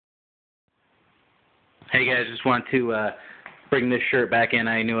Hey guys, just want to bring this shirt back in.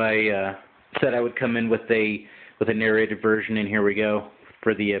 I knew I said I would come in with a narrated version, and here we go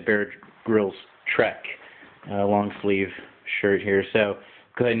for the Bear Grylls Trek long sleeve shirt here. So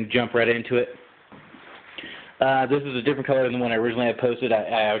go ahead and jump right into it. This is a different color than the one I originally had posted.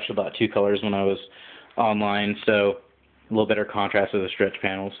 I actually bought two colors when I was online, so a little better contrast with the stretch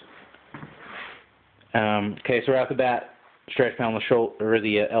panels. Okay, so right off the bat, stretch panel on the shoulder, or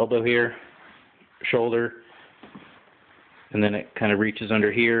the elbow here, shoulder, and then it kind of reaches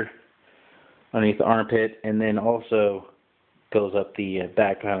under here, underneath the armpit, and then also goes up the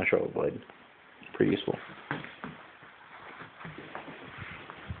back behind the shoulder blade. Pretty useful.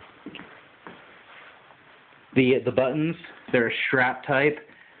 The buttons, they're a strap type,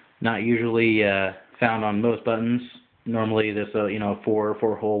 not usually found on most buttons. Normally this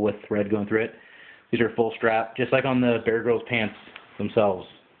four hole with thread going through it. These are full strap, just like on the Bear Grylls pants themselves.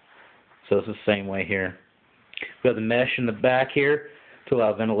 So it's the same way here. We have the mesh in the back here to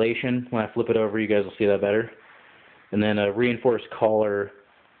allow ventilation. When I flip it over, you guys will see that better. And then a reinforced collar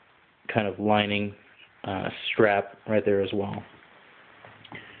kind of lining strap right there as well.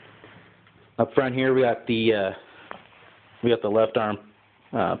 Up front here, we got the left arm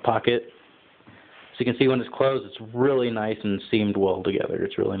pocket. So you can see when it's closed, it's really nice and seamed well together.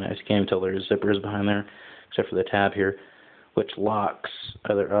 It's really nice. You can't even tell there's zippers behind there, except for the tab here, which locks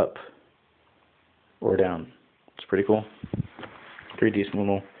either up or down. It's pretty cool. Pretty decent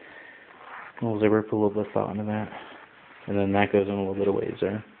little zipper. Put a little bit of thought into that. And then that goes in a little bit of ways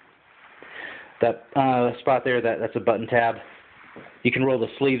there. That spot there, that's a button tab. You can roll the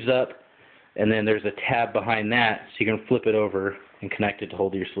sleeves up, and then there's a tab behind that, so you can flip it over and connect it to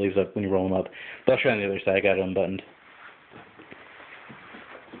hold your sleeves up when you roll them up. But I'll show you on the other side. I got it unbuttoned.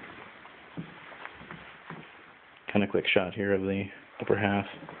 Kind of quick shot here of the upper half.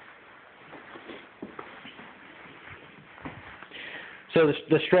 So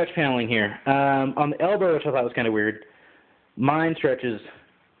the stretch paneling here. On the elbow, which I thought was kind of weird, mine stretches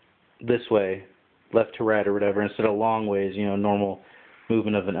this way, left to right or whatever, instead of long ways, normal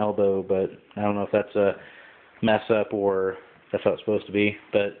movement of an elbow, but I don't know if that's a mess up or that's how it's supposed to be,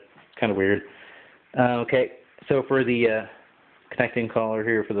 but kind of weird. Okay, so for the connecting collar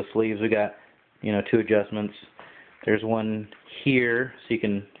here for the sleeves, we got, two adjustments. There's one here, so you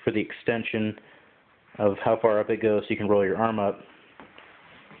can, for the extension of how far up it goes, so you can roll your arm up.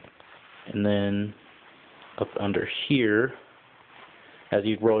 And then up under here, as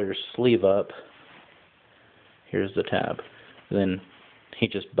you roll your sleeve up, here's the tab. And then he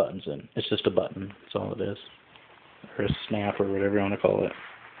just buttons in. It's just a button. That's all it is. Or a snap or whatever you want to call it.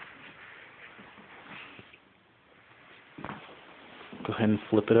 Go ahead and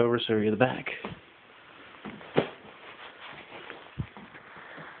flip it over so you're the back.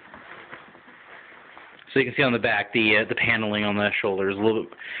 So you can see on the back the paneling on the shoulder is a little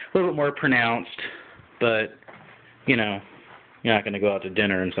bit more pronounced, but you're not going to go out to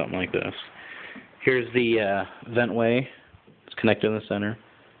dinner and something like this. Here's the ventway. It's connected in the center,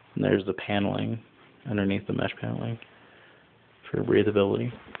 and there's the paneling underneath the mesh paneling for breathability.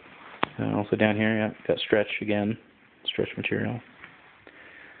 And also down here, got stretch again, stretch material.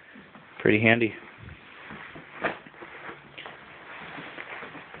 Pretty handy.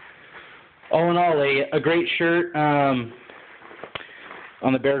 All in all, a great shirt on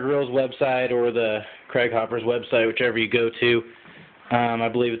the Bear Grylls website or the Craghoppers website, whichever you go to. I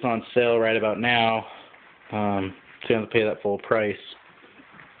believe it's on sale right about now, so you have to pay that full price.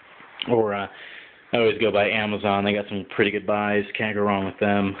 Or I always go by Amazon. They got some pretty good buys. Can't go wrong with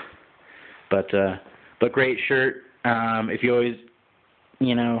them. But great shirt. If you always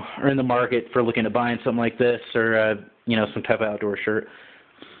are in the market for looking at buying something like this, or some type of outdoor shirt.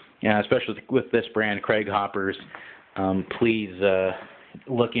 Yeah, especially with this brand, Craghoppers, please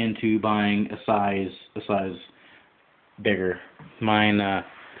look into buying a size bigger. Mine is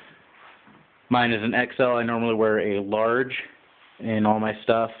an XL. I normally wear a large in all my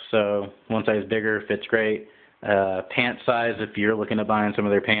stuff, so one size bigger fits great. Pant size, if you're looking at buying some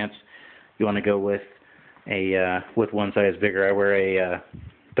of their pants, you want to go with one size bigger. I wear a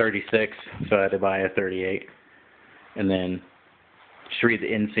 36, so I had to buy a 38, and then just read the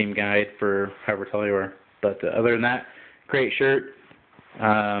inseam guide for however tall you are. But other than that, great shirt.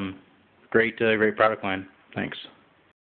 Great product line. Thanks.